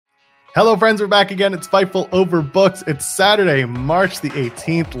Hello, friends. We're back again. It's Fightful Over Books. It's Saturday, March the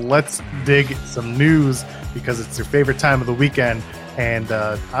 18th. Let's dig some news because it's your favorite time of the weekend. And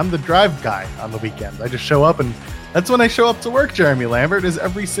I'm the drive guy on the weekends. I just show up, and that's when I show up to work, Jeremy Lambert, is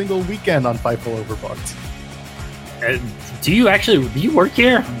every single weekend on Fightful Over Books. Do you work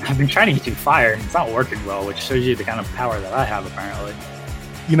here? I've been trying to get you fired. It's not working well, which shows you the kind of power that I have, apparently.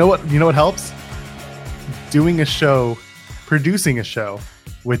 You know what helps? Doing a show, producing a show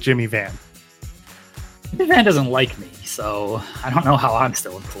with Jimmy Van. Jimmy Van doesn't like me, so I don't know how I'm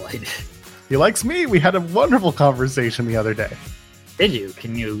still employed. He likes me. We had a wonderful conversation the other day. Did you?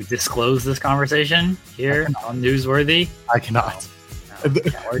 Can you disclose this conversation here on Newsworthy? I cannot. No,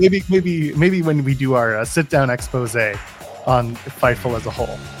 Maybe when we do our sit-down expose on Fightful as a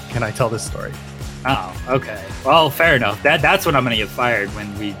whole, can I tell this story? Oh, okay. Well, fair enough. That's when I'm going to get fired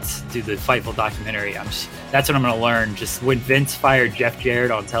when we do the Fightful documentary. That's when I'm going to learn. Just when Vince fired Jeff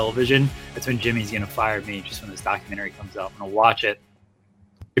Jarrett on television, that's when Jimmy's going to fire me. Just when this documentary comes out, I'm going to watch it.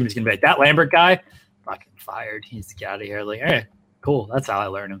 Jimmy's going to be like, that Lambert guy, fucking fired. He needs to get out of here. Like, hey, cool. That's how I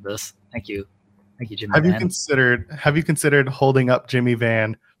learned of this. Thank you, Jimmy. Have you considered holding up Jimmy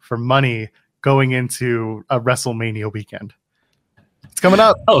Van for money going into a WrestleMania weekend? It's coming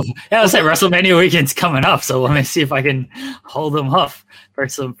up. Oh, yeah, I was saying WrestleMania weekend's coming up, so let me see if I can hold them up for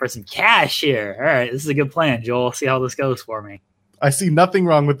some cash here. All right, this is a good plan, Joel. See how this goes for me. I see nothing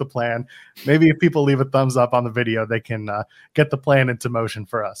wrong with the plan. Maybe if people leave a thumbs up on the video, they can get the plan into motion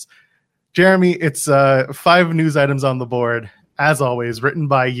for us. Jeremy, it's 5 news items on the board, as always, written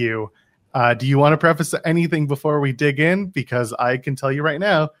by you. Do you want to preface anything before we dig in? Because I can tell you right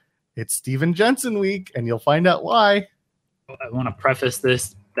now, it's Steven Jensen week, and you'll find out why. I want to preface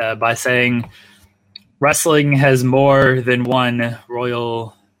this by saying wrestling has more than one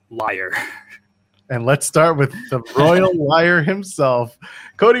royal liar. And let's start with the royal liar himself.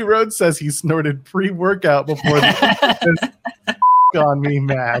 Cody Rhodes says he snorted pre-workout before the on me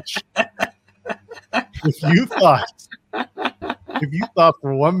match. If you thought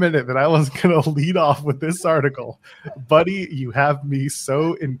for 1 minute that I was going to lead off with this article, buddy, you have me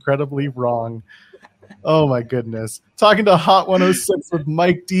so incredibly wrong. Oh my goodness. Talking to Hot 106 with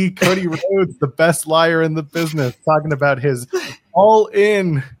Mike D, Cody Rhodes, the best liar in the business, talking about his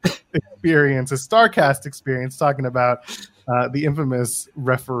all-in experience, his StarCast experience, talking about the infamous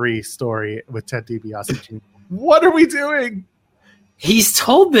referee story with Ted DiBiase Jr. What are we doing? He's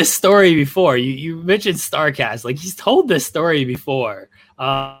told this story before. You mentioned StarCast. Like, he's told this story before.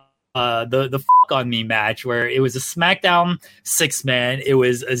 The fuck on me match where it was a SmackDown 6-man. It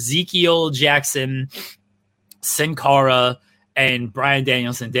was Ezekiel Jackson, Sin Cara, and Bryan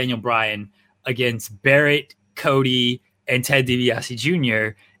Danielson, Daniel Bryan, against Barrett, Cody, and Ted DiBiase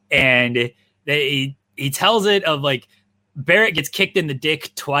Jr. And he tells it of like Barrett gets kicked in the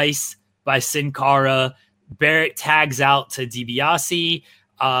dick twice by Sin Cara. Barrett tags out to DiBiase,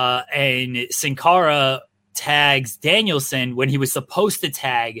 and Sin Cara tags Danielson when he was supposed to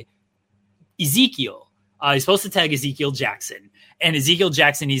tag Ezekiel. He's supposed to tag Ezekiel Jackson. And Ezekiel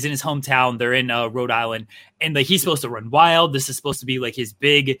Jackson, he's in his hometown. They're in Rhode Island. And like he's supposed to run wild. This is supposed to be like his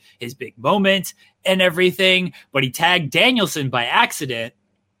big moment and everything. But he tagged Danielson by accident.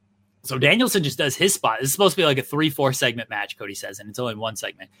 So Danielson just does his spot. This is supposed to be like a 3-4 segment match, Cody says, and it's only 1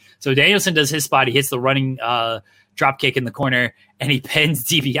 segment. So Danielson does his spot. He hits the running drop kick in the corner, and he pins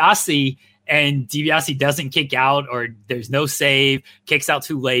DiBiase, and DiBiase doesn't kick out, or there's no save, kicks out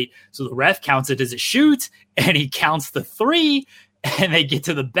too late. So the ref counts it as a shoot, and he counts the 3, and they get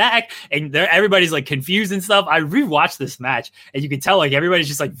to the back, and everybody's like confused and stuff. I rewatched this match, and you can tell like everybody's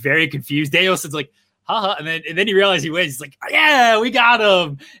just like very confused. Danielson's like, haha, and then he realized he wins. He's like, yeah, we got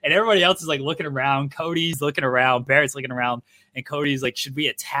him. And everybody else is like looking around. Cody's looking around. Barrett's looking around. And Cody's like, should we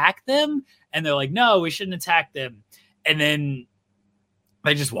attack them? And they're like, no, we shouldn't attack them. And then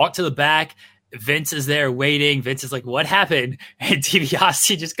they just walk to the back. Vince is there waiting. Vince is like, what happened? And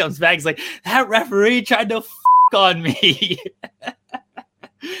DiBiase just comes back. He's like, that referee tried to on me.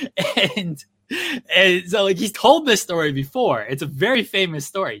 and so like he's told this story before. It's a very famous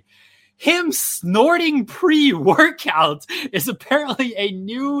story. Him snorting pre-workout is apparently a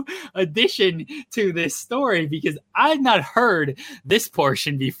new addition to this story because I've not heard this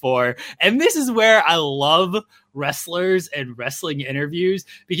portion before. And this is where I love wrestlers and wrestling interviews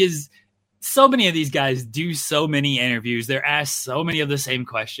because so many of these guys do so many interviews. They're asked so many of the same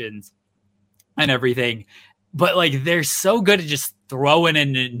questions and everything. But like they're so good at just throwing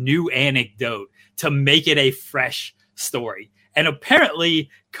in a new anecdote to make it a fresh story. And apparently,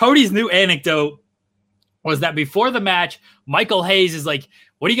 Cody's new anecdote was that before the match, Michael Hayes is like,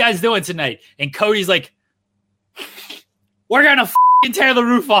 what are you guys doing tonight? And Cody's like, we're going to tear the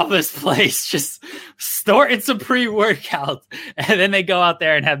roof off this place, just snorting some pre-workout, and then they go out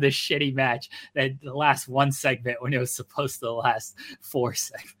there and have this shitty match that lasts 1 segment when it was supposed to last 4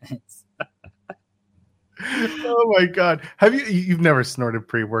 segments. Oh my God. You've never snorted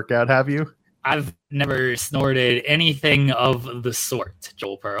pre-workout, have you? I've never snorted anything of the sort,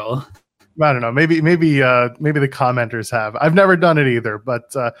 Joel Pearl. I don't know. Maybe the commenters have. I've never done it either,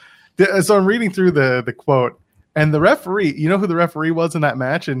 but so I'm reading through the quote. And the referee, you know who the referee was in that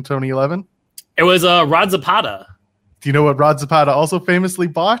match in 2011? It was Rod Zapata. Do you know what Rod Zapata also famously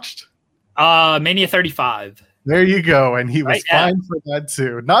botched? Mania 35. There you go. And he was fined for that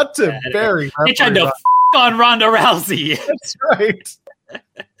too. Not to bury. He tried to on Ronda Rousey. That's right.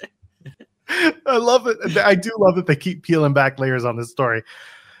 I love it. I do love that they keep peeling back layers on this story.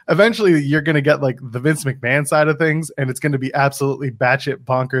 Eventually, you're going to get like the Vince McMahon side of things, and it's going to be absolutely batshit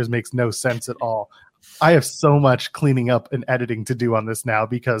bonkers, makes no sense at all. I have so much cleaning up and editing to do on this now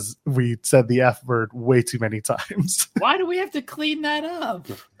because we said the F word way too many times. Why do we have to clean that up?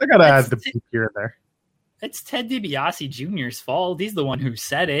 I got to add the beep here and there. It's Ted DiBiase Jr.'s fault. He's the one who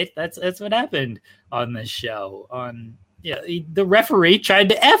said it. That's what happened on this show. The referee tried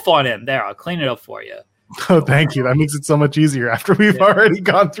to F on him. There, I'll clean it up for you. Oh, thank you. That makes it so much easier after we've already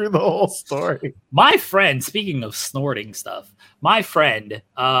gone through the whole story. My friend, speaking of snorting stuff, my friend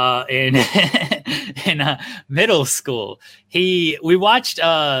in middle school, we watched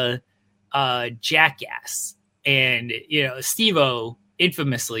Jackass, and Steve-O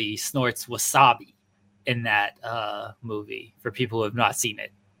infamously snorts wasabi in that movie. For people who have not seen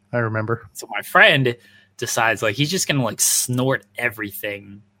it, I remember. So my friend decides he's just gonna snort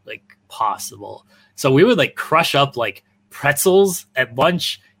everything possible. So we would crush up pretzels at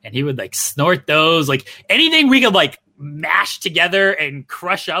lunch, and he would snort those. Anything we could mash together and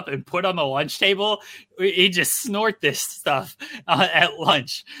crush up and put on the lunch table, he'd just snort this stuff at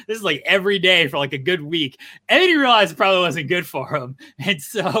lunch. This is every day for a good week. And then he realized it probably wasn't good for him. And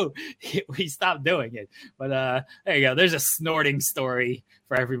so we stopped doing it. But there you go. There's a snorting story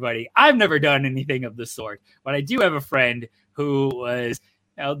for everybody. I've never done anything of the sort, but I do have a friend who was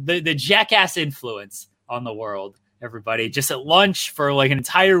the Jackass influence on the world. Everybody, just at lunch for an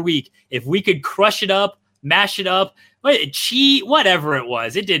entire week, if we could crush it up, mash it up, cheat, whatever it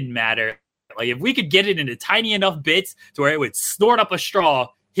was, it didn't matter. If we could get it into tiny enough bits to where it would snort up a straw,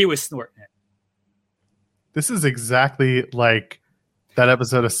 he was snorting it. This is exactly like that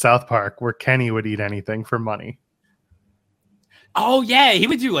episode of South Park where Kenny would eat anything for money. Oh yeah, he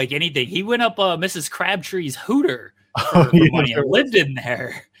would do anything. He went up Mrs. Crabtree's Hooter for money and lived in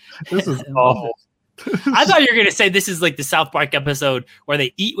there. This is awful. I thought you were going to say this is the South Park episode where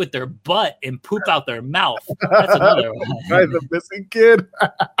they eat with their butt and poop out their mouth. That's another one. Right, the missing kid.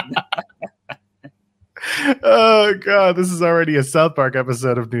 Oh, God. This is already a South Park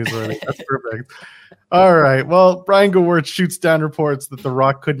episode of Newsworthy. That's perfect. All right. Well, Brian Gewirtz shoots down reports that The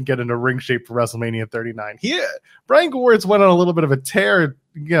Rock couldn't get into ring shape for WrestleMania 39. Brian Gewirtz went on a little bit of a tear,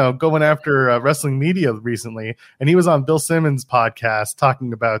 going after wrestling media recently, and he was on Bill Simmons' podcast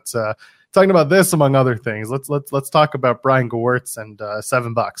talking about this among other things. Let's talk about Brian Gewirtz and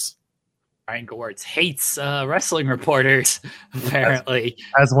 $7. Brian Gewirtz hates wrestling reporters, apparently,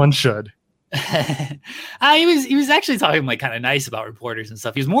 as one should. He was actually talking kind of nice about reporters and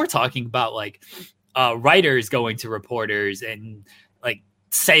stuff. He was more talking about writers going to reporters and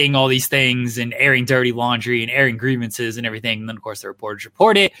saying all these things and airing dirty laundry and airing grievances and everything. And then of course the reporters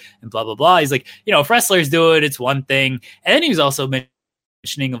report it and blah blah blah. He's if wrestlers do it, it's one thing. And then he was also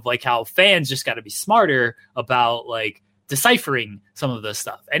mentioning of how fans just got to be smarter about deciphering some of this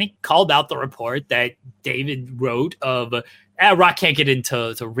stuff. And he called out the report that David wrote of Rock can't get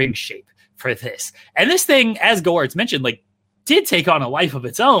into ring shape for this. And this thing, as Gewirtz mentioned, did take on a life of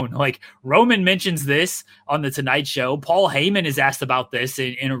its own. Roman mentions this on the Tonight Show. Paul Heyman is asked about this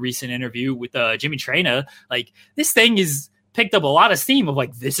in a recent interview with Jimmy Traina. This thing is picked up a lot of steam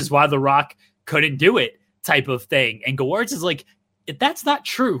of this is why The Rock couldn't do it type of thing. And Gewirtz is that's not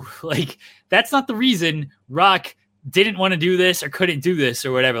true. That's not the reason Rock didn't want to do this or couldn't do this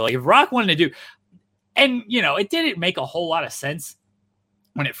or whatever. If Rock wanted to do, and it didn't make a whole lot of sense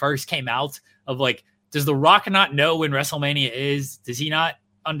when it first came out of does The Rock not know when WrestleMania is? Does he not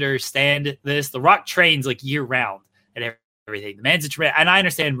understand this? The Rock trains year round and everything. The man's and I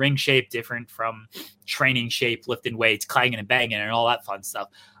understand ring shape different from training shape, lifting weights, clanging and banging and all that fun stuff.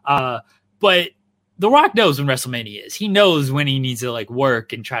 But The Rock knows when WrestleMania is. He knows when he needs to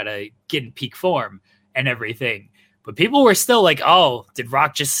work and try to get in peak form and everything. But people were still oh, did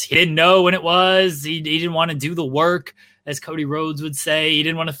Rock he didn't know when it was. He didn't want to do the work, as Cody Rhodes would say. He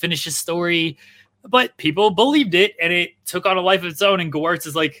didn't want to finish his story. But people believed it, and it took on a life of its own. And Gewurz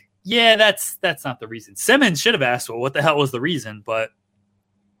is like, yeah, that's not the reason. Simmons should have asked, well, what the hell was the reason? But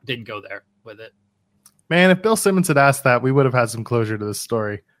didn't go there with it. Man, if Bill Simmons had asked that, we would have had some closure to this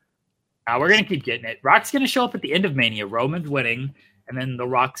story. We're going to keep getting it. Rock's going to show up at the end of Mania. Roman's winning, and then The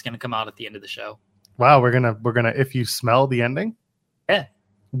Rock's going to come out at the end of the show. Wow, we're gonna if you smell the ending? Yeah.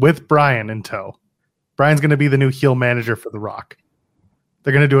 With Brian in tow. Brian's going to be the new heel manager for The Rock.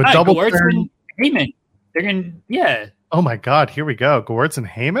 They're going to do a double turn. Heyman. They're going to, yeah. Oh my God, here we go. Gewurz and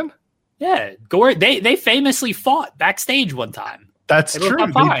Heyman? Yeah. They famously fought backstage one time. That's true.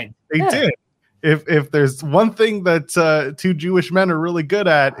 They did. If there's one thing that two Jewish men are really good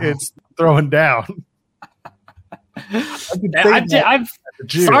at, it's throwing down. I'm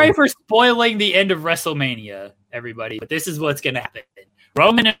sorry for spoiling the end of WrestleMania, everybody, but this is what's going to happen.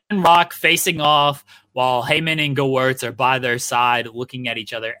 Roman and Rock facing off while Heyman and Gewurz are by their side looking at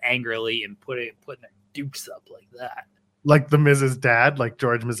each other angrily and putting their dukes up like that. Like the Miz's dad, like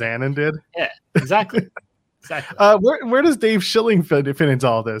George Mizanin did? Yeah, exactly. Exactly. Where does Dave Schilling fit into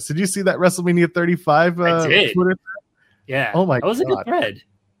all this? Did you see that WrestleMania 35? I did. Twitter? Yeah. Oh my God. That was a good thread.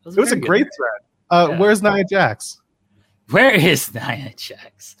 It was a great thread. Where's Nia Jax? Where is Nia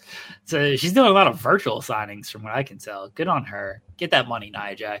Jax? So she's doing a lot of virtual signings from what I can tell. Good on her. Get that money,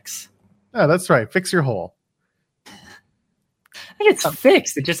 Nia Jax. Yeah, that's right. Fix your hole. I think it's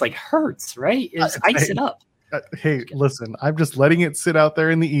fixed. It just like hurts, right? Just ice it up. Hey, listen, I'm just letting it sit out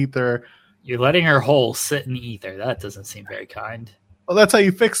there in the ether. You're letting her hole sit in the ether. That doesn't seem very kind. Well, that's how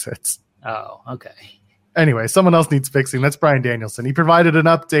you fix it. Oh, okay. Anyway, someone else needs fixing. That's Bryan Danielson. He provided an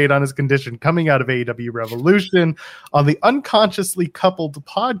update on his condition coming out of AEW Revolution on the Unconsciously Coupled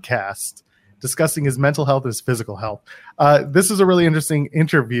podcast, discussing his mental health and his physical health. This is a really interesting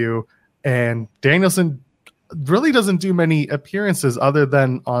interview, and Danielson really doesn't do many appearances other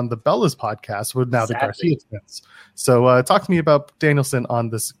than on the Bellas podcast with now the Garcia twins. So talk to me about Danielson on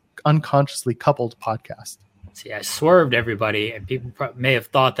this Unconsciously Coupled podcast. See, I swerved everybody, and people may have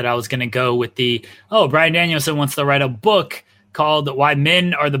thought that I was going to go with Bryan Danielson wants to write a book called Why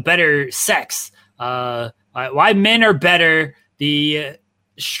Men Are the Better Sex. Why men are better, the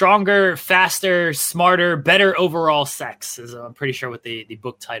stronger, faster, smarter, better overall sex is I'm pretty sure what the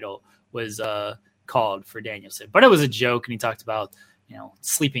book title was called for Danielson. But it was a joke, and he talked about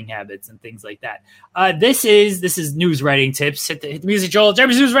sleeping habits and things like that. This is news writing tips. Hit the music, Joel.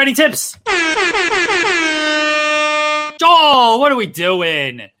 Jeremy's news writing tips. Joel, what are we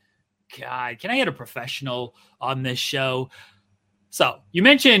doing? God, can I get a professional on this show? So you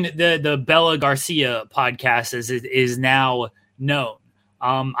mentioned the Bella Garcia podcast as it is now known.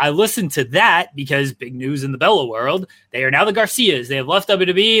 I listened to that because big news in the Bella world. They are now the Garcias. They have left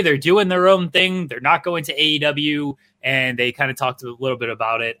WWE. They're doing their own thing. They're not going to AEW. And they kind of talked a little bit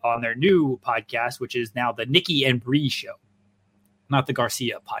about it on their new podcast, which is now the Nikki and Bree show. Not the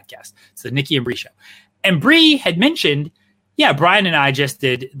Garcia podcast. It's the Nikki and Bree show. And Bree had mentioned, yeah, Brian and I just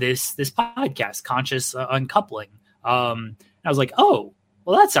did this podcast, Conscious Uncoupling. I was like, oh,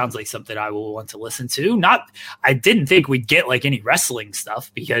 well, that sounds like something I will want to listen to. I didn't think we'd get like any wrestling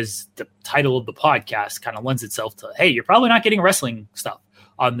stuff because the title of the podcast kind of lends itself to, hey, you're probably not getting wrestling stuff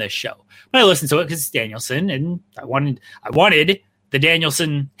on this show. But I listened to it because it's Danielson, and I wanted the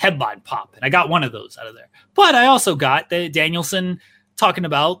Danielson headline pop, and I got one of those out of there. But I also got the Danielson talking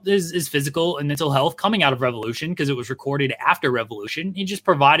about his physical and mental health coming out of Revolution because it was recorded after Revolution. He just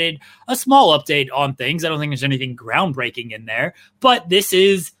provided a small update on things. I don't think there's anything groundbreaking in there, but this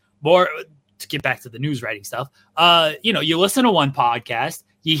is more to get back to the news writing stuff. You listen to one podcast,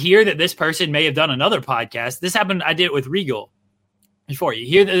 you hear that this person may have done another podcast. This happened. I did it with Regal before. You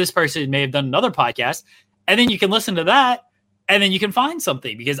hear that this person may have done another podcast, and then you can listen to that, and then you can find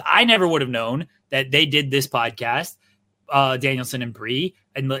something, because I never would have known that they did this podcast, Danielson and Bree,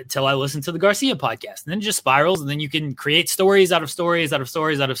 until I listened to the Garcia podcast. And then it just spirals, and then you can create stories out of stories out of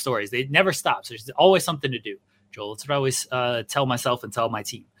stories out of stories. They never stop. So there's always something to do, Joel. That's what I always tell myself and tell my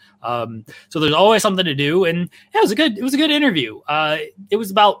team. So there's always something to do, and yeah, it was a good interview. It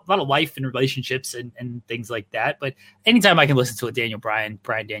was about a lot of life and relationships and things like that. But anytime I can listen to a Brian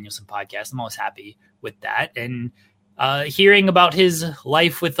Danielson podcast, I'm always happy with that. And hearing about his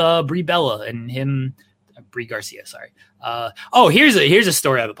life with Brie Bella and him, Brie Garcia, sorry. Here's a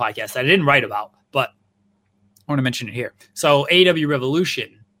story of the podcast that I didn't write about, but I want to mention it here. So AEW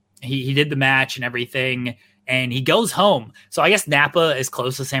Revolution, he did the match and everything, and he goes home. So I guess Napa is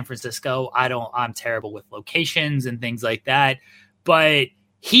close to San Francisco. I'm terrible with locations and things like that, but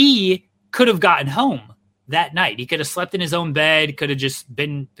he could have gotten home that night. He could have slept in his own bed, could have just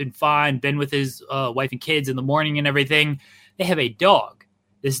been fine, been with his wife and kids in the morning and everything. They have a dog.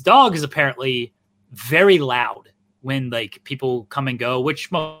 This dog is apparently very loud when like people come and go,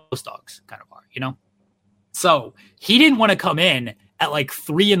 which most dogs kind of are, you know? So he didn't want to come in at like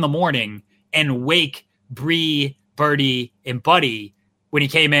 3 a.m. and wake Bree, Birdie, and Buddy when he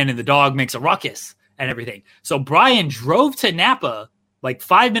came in and the dog makes a ruckus and everything. So Brian drove to Napa, like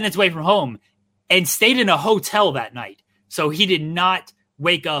 5 minutes away from home, and stayed in a hotel that night. So he did not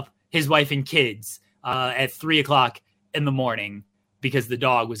wake up his wife and kids at 3 o'clock in the morning because the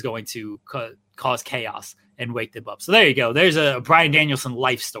dog was going to cause chaos and wake them up. So there you go. There's a Bryan Danielson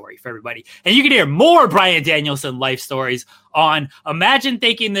life story for everybody. And you can hear more Bryan Danielson life stories on Imagine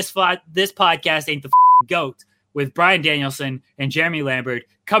Thinking This Podcast Ain't the Goat with Bryan Danielson and Jeremy Lambert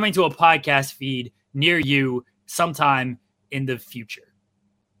coming to a podcast feed near you sometime in the future.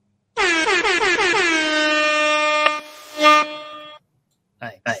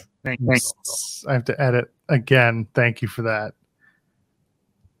 Thanks. I have to edit again. Thank you for that.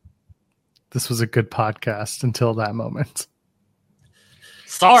 This was a good podcast until that moment.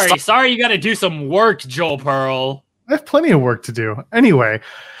 Sorry, you got to do some work, Joel Pearl. I have plenty of work to do. Anyway.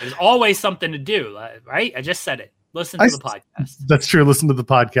 There's always something to do, right? I just said it. Listen to the podcast. That's true. Listen to the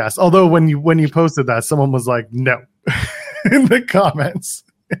podcast. Although when you posted that, someone was like, no, in the comments.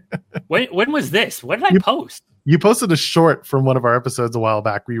 When was this? When did I post? You posted a short from one of our episodes a while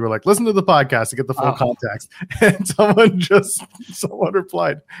back where you were like, listen to the podcast to get the full context. And someone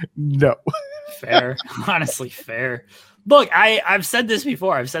replied, no. Fair. Honestly, fair. Look, I've said this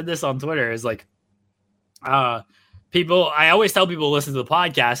before. I've said this on Twitter. Is like, people, I always tell people to listen to the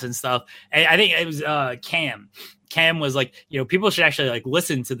podcast and stuff. And I think it was Cam. Cam was like, people should actually like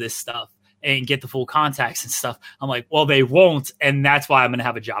listen to this stuff and get the full context and stuff. I'm like, well, they won't. And that's why I'm going to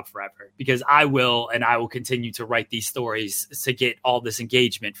have a job forever, because I will continue to write these stories to get all this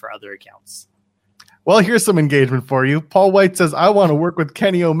engagement for other accounts. Well, here's some engagement for you. Paul Wight says, I want to work with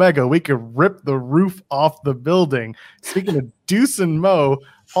Kenny Omega. We could rip the roof off the building. Speaking of Deuce and Mo,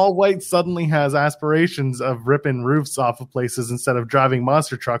 Paul Wight suddenly has aspirations of ripping roofs off of places instead of driving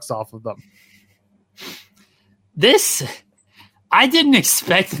monster trucks off of them. I didn't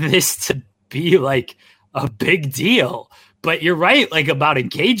expect this to be like a big deal, but you're right. Like about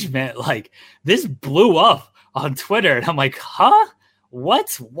engagement, like this blew up on Twitter and I'm like, huh? What?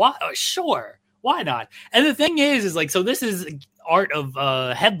 Sure. Why not? And the thing is like, so this is art of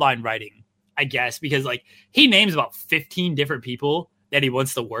headline writing, I guess, because like he names about 15 different people that he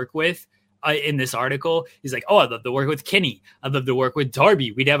wants to work with in this article. He's like, oh, I'd love to work with Kenny. I'd love to work with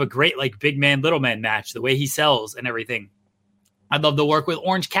Darby. We'd have a great like big man, little man match, the way he sells and everything. I'd love to work with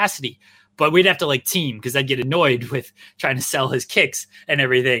Orange Cassidy, but we'd have to like team because I'd get annoyed with trying to sell his kicks and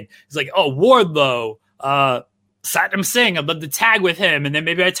everything. It's like, oh, Wardlow, Satnam Singh, I'd love to tag with him. And then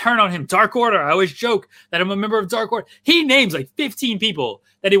maybe I turn on him. Dark Order. I always joke that I'm a member of Dark Order. He names like 15 people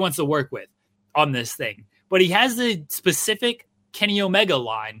that he wants to work with on this thing, but he has the specific Kenny Omega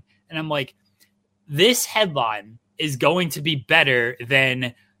line. And I'm like, this headline is going to be better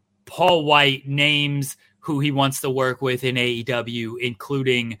than Paul Wight names who he wants to work with in AEW,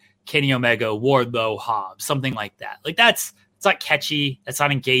 including Kenny Omega, Wardlow, Hobbs, something like that. Like it's not catchy. That's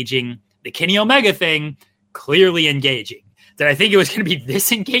not engaging. The Kenny Omega thing, clearly engaging. Did I think it was going to be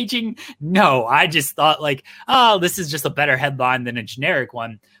this engaging? No, I just thought like, oh, this is just a better headline than a generic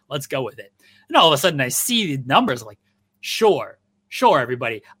one. Let's go with it. And all of a sudden I see the numbers like, sure,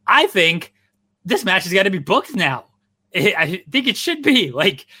 everybody. I think this match has got to be booked now. I think it should be.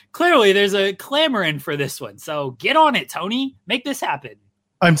 Like, clearly there's a clamoring for this one. So get on it, Tony. Make this happen.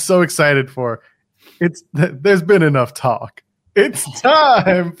 I'm so excited for it. There's been enough talk. It's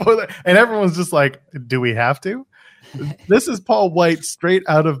time for that. And everyone's just like, do we have to? This is Paul Wight straight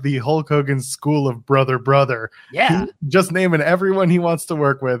out of the Hulk Hogan school of brother. Yeah. Just naming everyone he wants to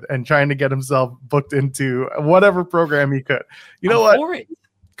work with and trying to get himself booked into whatever program he could. You know what?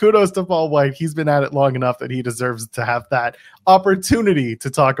 Kudos to Paul Wight. He's been at it long enough that he deserves to have that opportunity to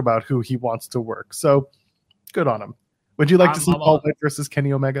talk about who he wants to work. So good on him. Would you like to see Paul Wight versus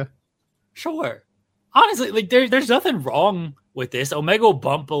Kenny Omega? Sure. Honestly, like there's nothing wrong with this. Omega will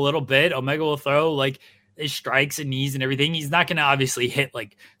bump a little bit. Omega will throw like his strikes and knees and everything. He's not going to obviously hit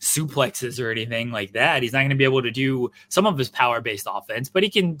like suplexes or anything like that. He's not going to be able to do some of his power-based offense, but he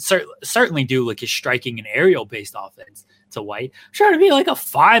can certainly do like his striking and aerial-based offense to Wight. I'm sure it'd be like a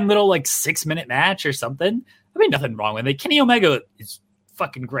fine little like 6-minute match or something. I mean, nothing wrong with it. Kenny Omega is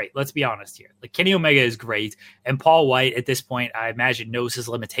fucking great. Let's be honest here. Like Kenny Omega is great. And Paul Wight at this point, I imagine knows his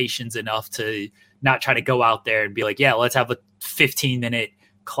limitations enough to not try to go out there and be like, yeah, let's have a 15-minute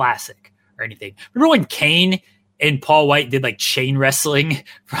classic or anything. Remember when Kane and Paul Wight did like chain wrestling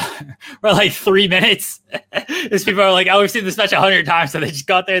for like 3 minutes. These people are like, oh, we've seen this match 100 times. So they just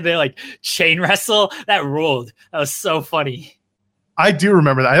got there, they like chain wrestle. That ruled. That was so funny. I do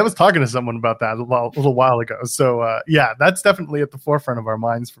remember that. I was talking to someone about that a little while ago. So yeah, that's definitely at the forefront of our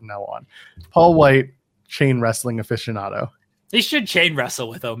minds from now on. Paul Wight, chain wrestling aficionado. They should chain wrestle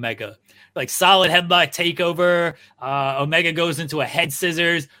with Omega. Like solid headlock takeover. Omega goes into a head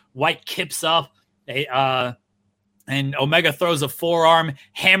scissors. Wight kips up. And Omega throws a forearm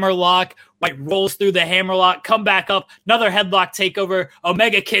hammerlock. Wight rolls through the hammerlock. Come back up. Another headlock takeover.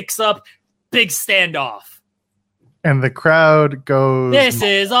 Omega kicks up. Big standoff. And the crowd goes, "This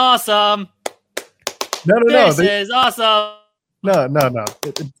is awesome. No. This is awesome." No.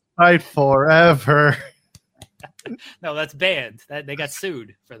 It's fight forever. No, that's banned. They got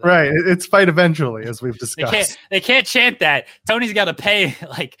sued for that. Right. It's fight eventually, as we've discussed. They can't chant that. Tony's got to pay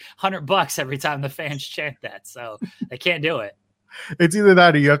like $100 every time the fans chant that. So they can't do it. It's either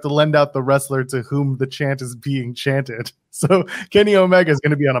that or you have to lend out the wrestler to whom the chant is being chanted. So Kenny Omega is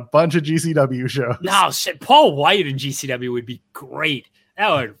going to be on a bunch of GCW shows. No, shit. Paul Wight in GCW would be great. That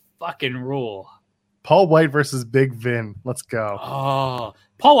would fucking rule. Paul Wight versus Big Vin. Let's go. Oh,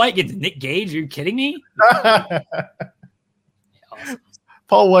 Paul Wight gets Nick Gage. Are you kidding me? Awesome.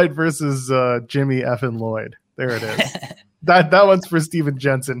 Paul Wight versus Jimmy effing Lloyd. There it is. That one's for Steven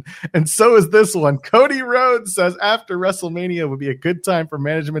Jensen. And so is this one. Cody Rhodes says after WrestleMania would be a good time for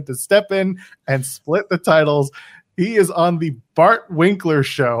management to step in and split the titles. He is on the Bart Winkler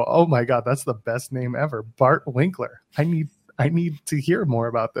show. Oh my God, that's the best name ever. Bart Winkler. I need to hear more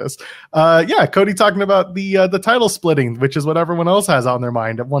about this. Yeah, Cody talking about the title splitting, which is what everyone else has on their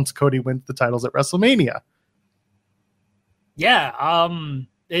mind once Cody wins the titles at WrestleMania. Yeah,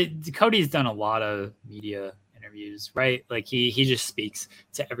 Cody's done a lot of media interviews, right? Like he just speaks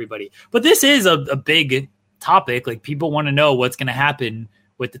to everybody. But this is a big topic. Like people want to know what's going to happen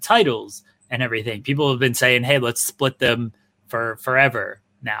with the titles and everything. People have been saying, hey, let's split them for forever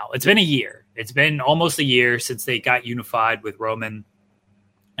now. It's been a year. It's been almost a year since they got unified with Roman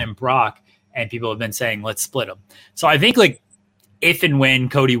and Brock, and people have been saying, let's split them. So I think like if and when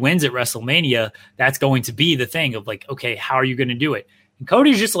Cody wins at WrestleMania, that's going to be the thing of like, okay, how are you going to do it? And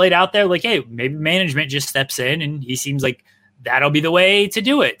Cody's just laid out there like, hey, maybe management just steps in, and he seems like that'll be the way to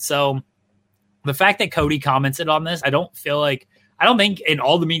do it. So the fact that Cody commented on this, I don't think in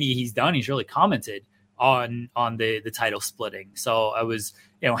all the media he's done, he's really commented on the title splitting. So I was,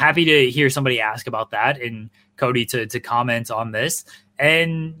 happy to hear somebody ask about that and Cody to comment on this.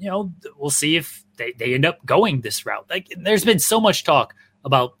 And, we'll see if they end up going this route. Like there's been so much talk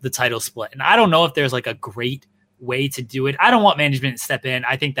about the title split, and I don't know if there's like a great way to do it. I don't want management to step in.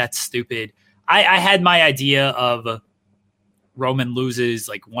 I think that's stupid. I had my idea of Roman loses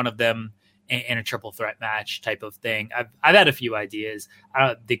like one of them in a triple threat match type of thing. I've had a few ideas.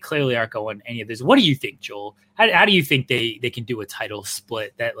 They clearly aren't going any of this. What do you think, Joel? How do you think they can do a title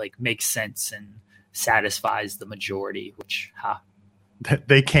split that like makes sense and satisfies the majority? Which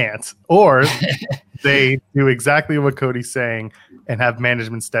they can't, or they do exactly what Cody's saying and have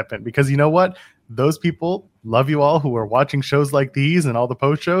management step in, because you know what? Those people love you all who are watching shows like these and all the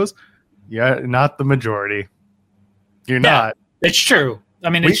post shows. Yeah, not the majority. You're not. It's true. I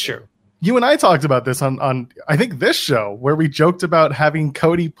mean, it's true. You and I talked about this on I think this show, where we joked about having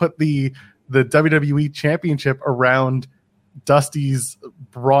Cody put the WWE Championship around Dusty's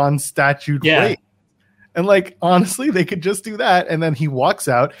bronze statued weight. And like, honestly, they could just do that. And then he walks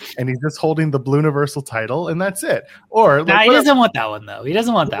out and he's just holding the Blue Universal title and that's it. Or he doesn't want that one though. He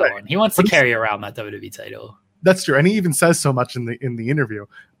doesn't want that one. He wants to carry around that WWE title. That's true. And he even says so much in the interview.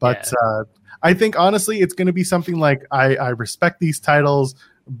 But I think honestly, it's going to be something like, I respect these titles,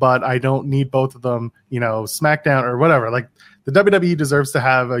 but I don't need both of them, SmackDown or whatever. Like the WWE deserves to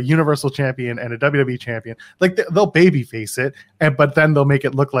have a Universal Champion and a WWE Champion. Like they'll babyface it, but then they'll make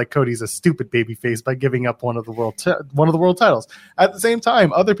it look like Cody's a stupid babyface by giving up one of the world titles. At the same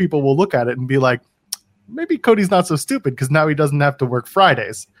time, other people will look at it and be like, maybe Cody's not so stupid because now he doesn't have to work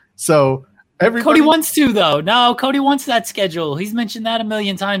Fridays. So Cody wants to though. No, Cody wants that schedule. He's mentioned that a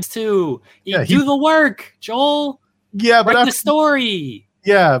million times too. Do the work, Joel. Yeah, but write the story.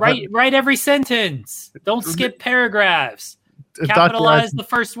 Yeah, write every sentence. Don't skip paragraphs. Capitalize the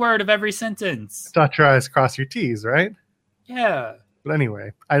first word of every sentence. Dot your I's, cross your T's, right? Yeah. But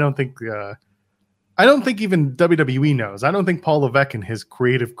anyway, I don't think even WWE knows. I don't think Paul Levesque and his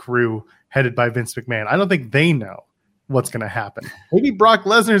creative crew, headed by Vince McMahon, I don't think they know what's going to happen. Maybe Brock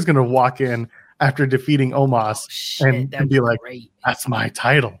Lesnar is going to walk in after defeating Omos and be like, "That's my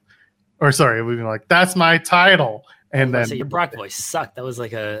title," or sorry, we've been like, "That's my title," And then your Brock voice sucked. That was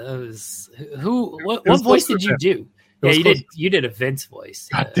like what voice did you do? Yeah, you did a Vince voice.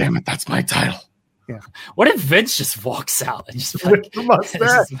 God damn it, that's my title. Yeah. What if Vince just walks out and just with the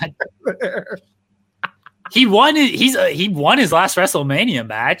mustache? He won his last WrestleMania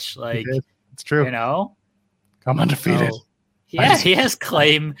match. Like, it's true. You know, I'm undefeated. So, he has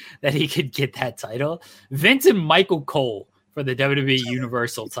claim that he could get that title. Vince and Michael Cole for the WWE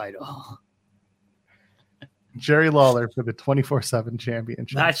Universal title. Jerry Lawler for the 24/7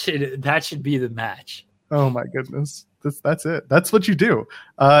 championship. That should be the match. Oh my goodness. That's it. That's what you do.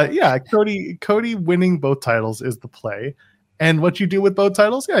 Cody winning both titles is the play. And what you do with both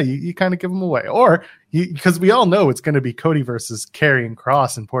titles, you kind of give them away. Or because we all know it's going to be Cody versus Karrion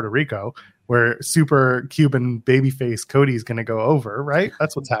Kross in Puerto Rico, where super Cuban babyface Cody is going to go over, right?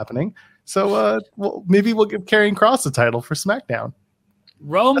 That's what's happening. So maybe we'll give Karrion Kross the title for SmackDown.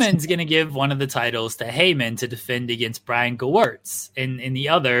 Roman's going to give one of the titles to Heyman to defend against Brian Gewirtz in the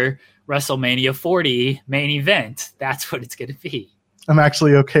other WrestleMania 40 main event. That's what it's going to be. I'm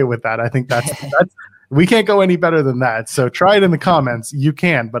actually okay with that. I think that's we can't go any better than that. So try it in the comments. You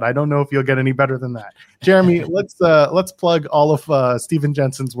can, but I don't know if you'll get any better than that. Jeremy, let's plug all of Steven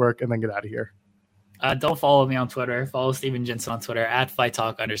Jensen's work and then get out of here. Don't follow me on Twitter. Follow Steven Jensen on Twitter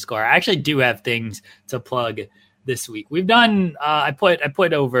 @FightTalk_. I actually do have things to plug this week. We've done. I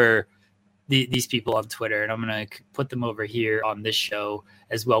put over these people on Twitter, and I'm gonna put them over here on this show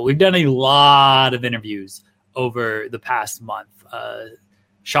as well. We've done a lot of interviews over the past month.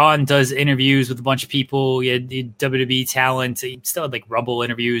 Sean does interviews with a bunch of people. He had WWE talent. He still had like Rumble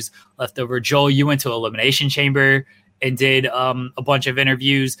interviews left over. Joel, you went to Elimination Chamber and did a bunch of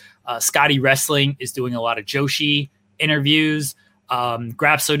interviews. Scotty Wrestling is doing a lot of Joshi interviews.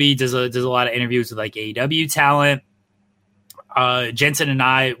 Grapsody does a lot of interviews with like AEW talent. Jensen and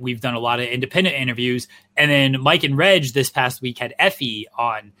I, we've done a lot of independent interviews. And then Mike and Reg this past week had Effie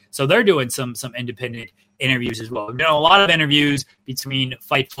on. So they're doing some independent interviews as well. We've done a lot of interviews between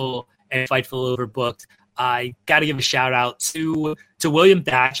Fightful and Fightful Overbooked. I got to give a shout out to William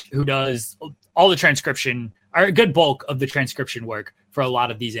Thatch, who does all the transcription, or a good bulk of the transcription work for a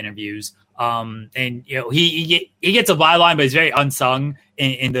lot of these interviews. And he gets a byline, but he's very unsung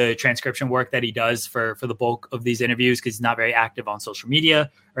in the transcription work that he does for the bulk of these interviews, because he's not very active on social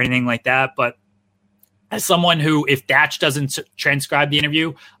media or anything like that. But as someone who, if Thatch doesn't transcribe the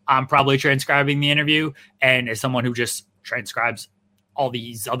interview, I'm probably transcribing the interview. And as someone who just transcribes all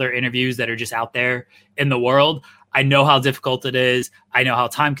these other interviews that are just out there in the world, I know how difficult it is. I know how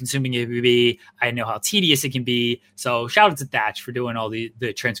time consuming it can be. I know how tedious it can be. So shout out to Thatch for doing all the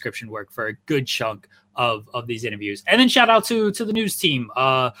transcription work for a good chunk of these interviews. And then shout out to the news team,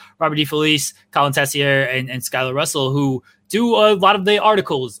 Robert DeFelice, Colin Tessier, and Skylar Russell, who do a lot of the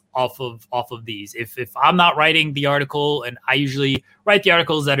articles off of these. If I'm not writing the article, and I usually write the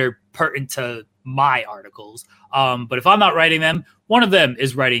articles that are pertinent to my articles, but if I'm not writing them, one of them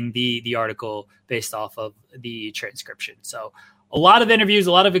is writing the article based off of the transcription. So a lot of interviews,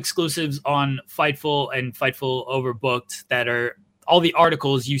 a lot of exclusives on Fightful and Fightful Overbooked, that are all the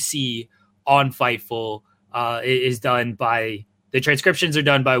articles you see on Fightful is done by, the transcriptions are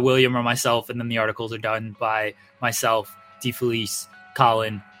done by William or myself, and then the articles are done by myself, DeFelice,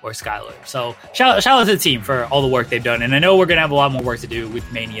 Colin, or Skylar. So shout out to the team for all the work they've done. And I know we're going to have a lot more work to do with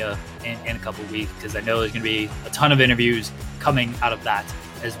Mania in a couple of weeks, because I know there's going to be a ton of interviews coming out of that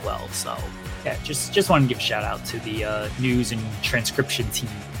as well. So yeah, just wanted to give a shout out to the news and transcription team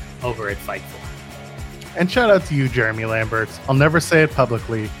over at Fightful. And shout out to you, Jeremy Lambert. I'll never say it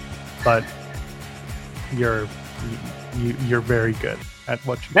publicly, but you're very good at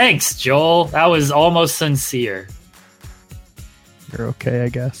what you do. Thanks, Joel. That was almost sincere. You're okay, I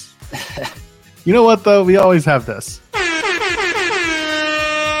guess. You know what, though? We always have this.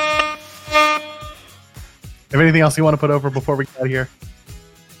 Have anything else you want to put over before we get out of here?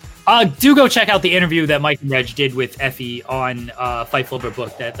 Do go check out the interview that Mike and Reg did with Effie on Fightful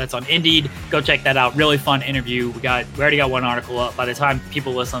Overbooked. That's on Indeed. Go check that out. Really fun interview. We already got one article up. By the time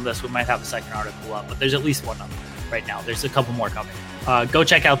people listen to this, we might have a second article up, but there's at least one up right now. There's a couple more coming. Go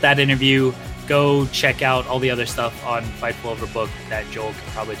check out that interview. Go check out all the other stuff on Fightful Overbooked that Joel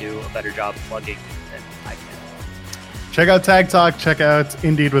can probably do a better job plugging than I can. Check out Tag Talk. Check out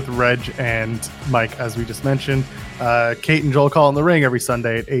Indeed with Reg and Mike, as we just mentioned. Kate and Joel Call in the Ring every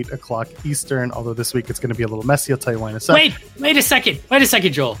Sunday at 8 o'clock Eastern, although this week it's going to be a little messy. I'll tell you why in a second. Wait a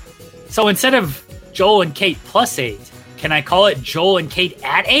second, Joel. So instead of Joel and Kate plus 8, can I call it Joel and Kate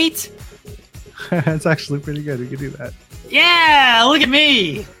at 8? That's actually pretty good. We could do that. Yeah, look at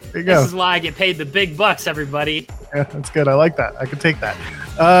me. There you go. This is why I get paid the big bucks, everybody. Yeah, that's good. I like that. I could take that.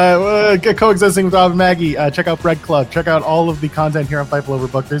 Coexisting with Rob and Maggie. Check out Bread Club. Check out all of the content here on Fightful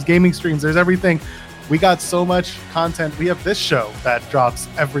Overbooked. There's gaming streams. There's everything. We got so much content. We have this show that drops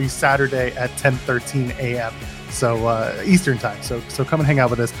every Saturday at 10:13 a.m. So Eastern time. So come and hang out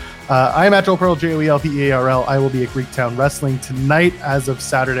with us. I am at Joel Pearl, JoelPearl. I will be at Greektown Wrestling tonight as of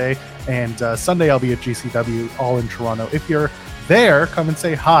Saturday, and Sunday I'll be at GCW, all in Toronto. If you're there, come and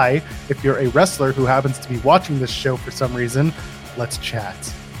say hi. If you're a wrestler who happens to be watching this show for some reason, let's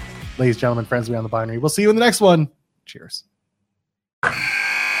chat. Ladies, gentlemen, friends, we on the binary. We'll see you in the next one. Cheers.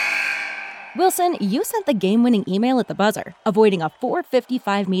 Wilson, you sent the game-winning email at the buzzer, avoiding a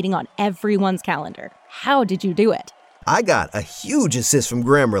 4:55 meeting on everyone's calendar. How did you do it? I got a huge assist from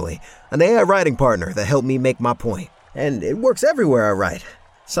Grammarly, an AI writing partner that helped me make my point. And it works everywhere I write.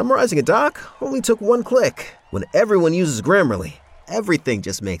 Summarizing a doc only took one click. When everyone uses Grammarly, everything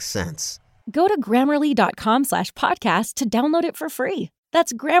just makes sense. Go to Grammarly.com/podcast to download it for free.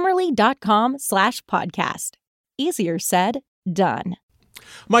 That's Grammarly.com/podcast. Easier said, done.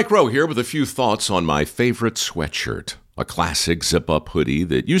 Mike Rowe here with a few thoughts on my favorite sweatshirt. A classic zip-up hoodie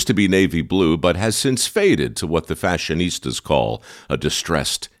that used to be navy blue but has since faded to what the fashionistas call a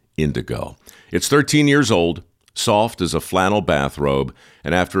distressed indigo. It's 13 years old, soft as a flannel bathrobe,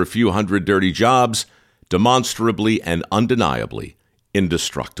 and after a few hundred dirty jobs, demonstrably and undeniably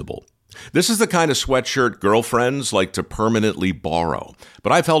indestructible. This is the kind of sweatshirt girlfriends like to permanently borrow,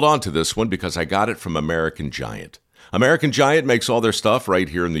 but I've held on to this one because I got it from American Giant. American Giant makes all their stuff right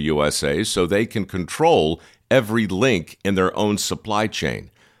here in the USA so they can control every link in their own supply chain.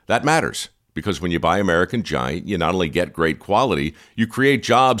 That matters because when you buy American Giant, you not only get great quality, you create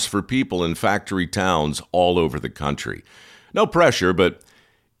jobs for people in factory towns all over the country. No pressure, but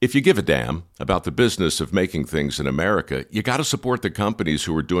if you give a damn about the business of making things in America, you got to support the companies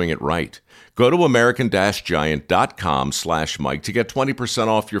who are doing it right. Go to American-Giant.com/Mike to get 20%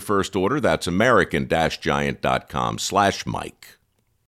 off your first order. That's American-Giant.com/Mike.